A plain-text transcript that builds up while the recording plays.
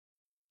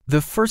The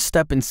first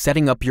step in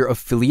setting up your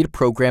affiliate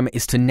program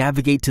is to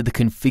navigate to the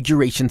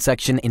configuration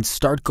section and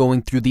start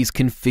going through these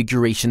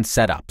configuration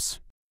setups.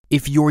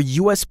 If you're a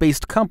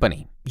US-based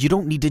company, you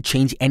don't need to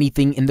change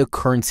anything in the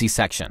currency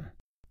section.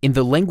 In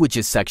the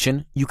languages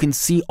section, you can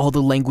see all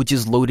the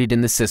languages loaded in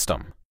the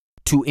system.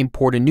 To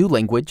import a new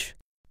language,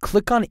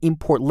 click on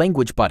Import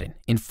Language button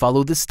and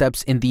follow the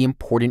steps in the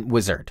Important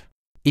wizard.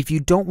 If you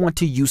don't want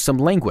to use some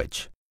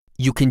language,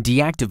 you can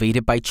deactivate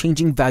it by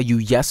changing value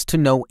Yes to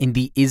No in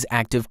the Is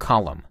Active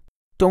column.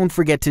 Don't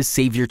forget to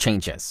save your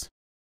changes.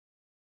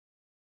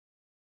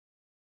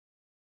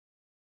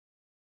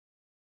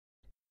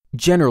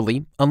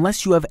 Generally,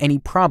 unless you have any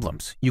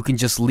problems, you can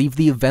just leave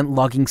the event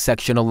logging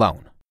section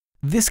alone.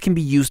 This can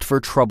be used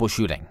for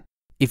troubleshooting.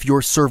 If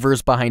your server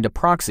is behind a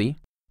proxy,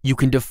 you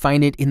can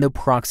define it in the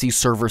proxy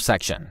server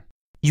section.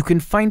 You can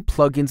find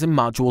plugins and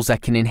modules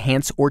that can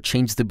enhance or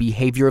change the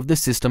behavior of the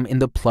system in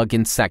the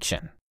plugins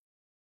section.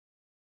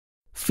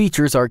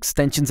 Features are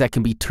extensions that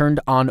can be turned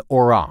on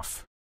or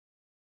off.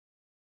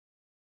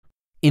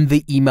 In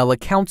the email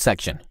account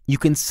section, you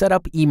can set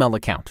up email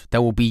account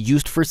that will be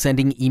used for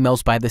sending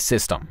emails by the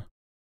system.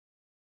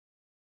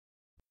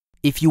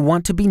 If you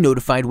want to be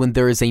notified when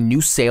there is a new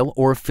sale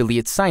or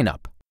affiliate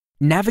sign-up,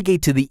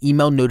 navigate to the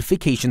email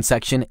notification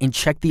section and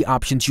check the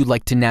options you'd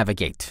like to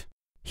navigate.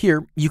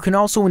 Here, you can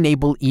also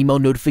enable email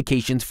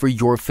notifications for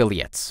your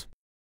affiliates.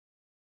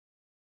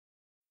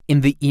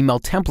 In the email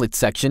template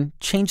section,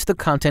 change the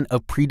content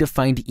of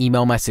predefined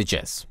email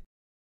messages.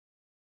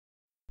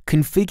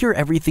 Configure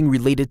everything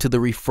related to the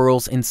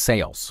referrals and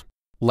sales,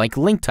 like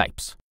link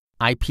types,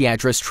 IP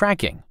address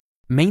tracking,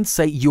 main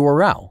site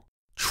URL,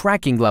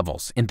 tracking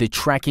levels in the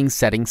tracking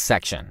settings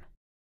section.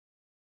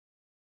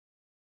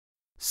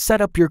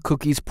 Set up your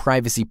cookies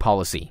privacy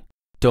policy,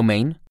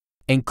 domain,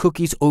 and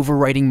cookies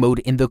overriding mode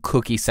in the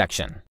cookie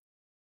section.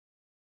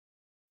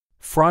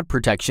 Fraud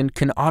protection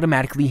can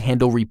automatically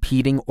handle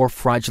repeating or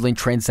fraudulent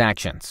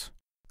transactions,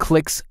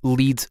 clicks,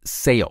 leads,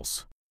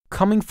 sales,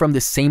 coming from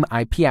the same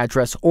IP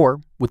address or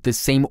with the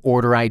same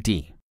order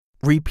ID.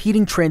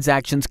 Repeating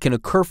transactions can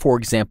occur, for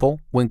example,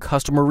 when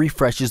customer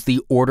refreshes the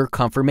order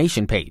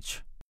confirmation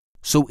page.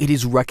 So it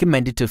is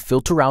recommended to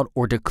filter out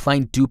or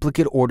decline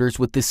duplicate orders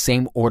with the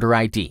same order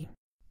ID.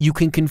 You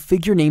can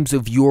configure names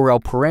of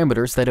URL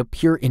parameters that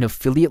appear in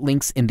affiliate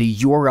links in the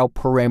URL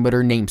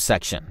parameter name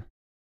section.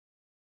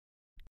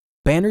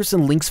 Banners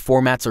and links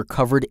formats are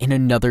covered in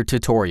another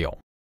tutorial.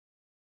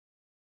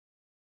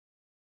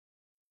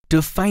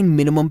 Define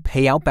minimum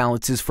payout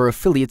balances for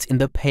affiliates in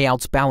the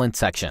Payouts Balance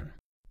section.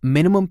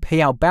 Minimum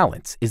payout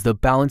balance is the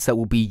balance that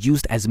will be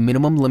used as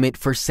minimum limit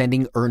for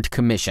sending earned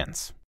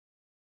commissions.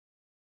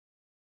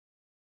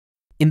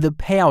 In the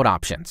payout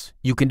options,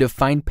 you can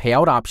define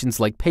payout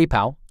options like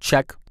PayPal,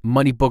 check,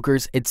 money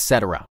bookers,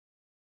 etc.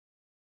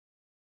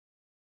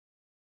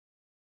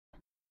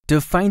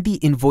 Define the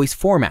invoice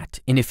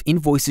format and if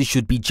invoices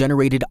should be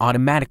generated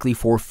automatically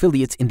for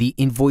affiliates in the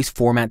invoice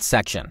format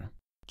section.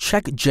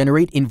 Check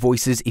Generate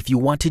Invoices if you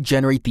want to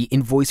generate the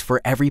invoice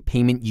for every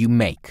payment you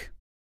make.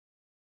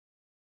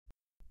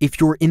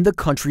 If you're in the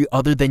country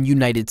other than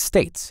United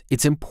States,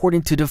 it's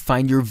important to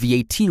define your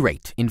VAT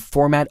rate in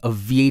format of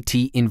VAT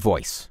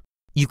invoice.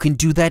 You can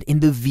do that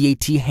in the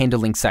VAT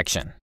handling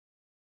section.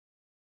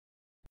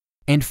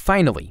 And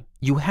finally,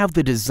 you have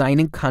the design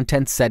and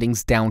content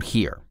settings down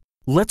here.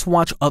 Let's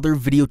watch other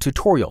video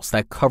tutorials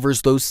that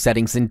covers those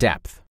settings in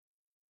depth.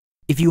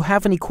 If you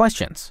have any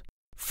questions,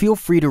 feel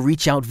free to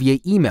reach out via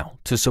email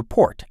to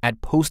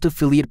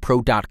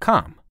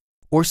support@postaffiliatepro.com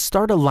or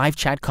start a live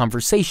chat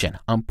conversation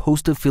on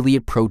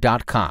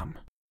postaffiliatepro.com.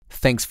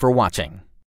 Thanks for watching.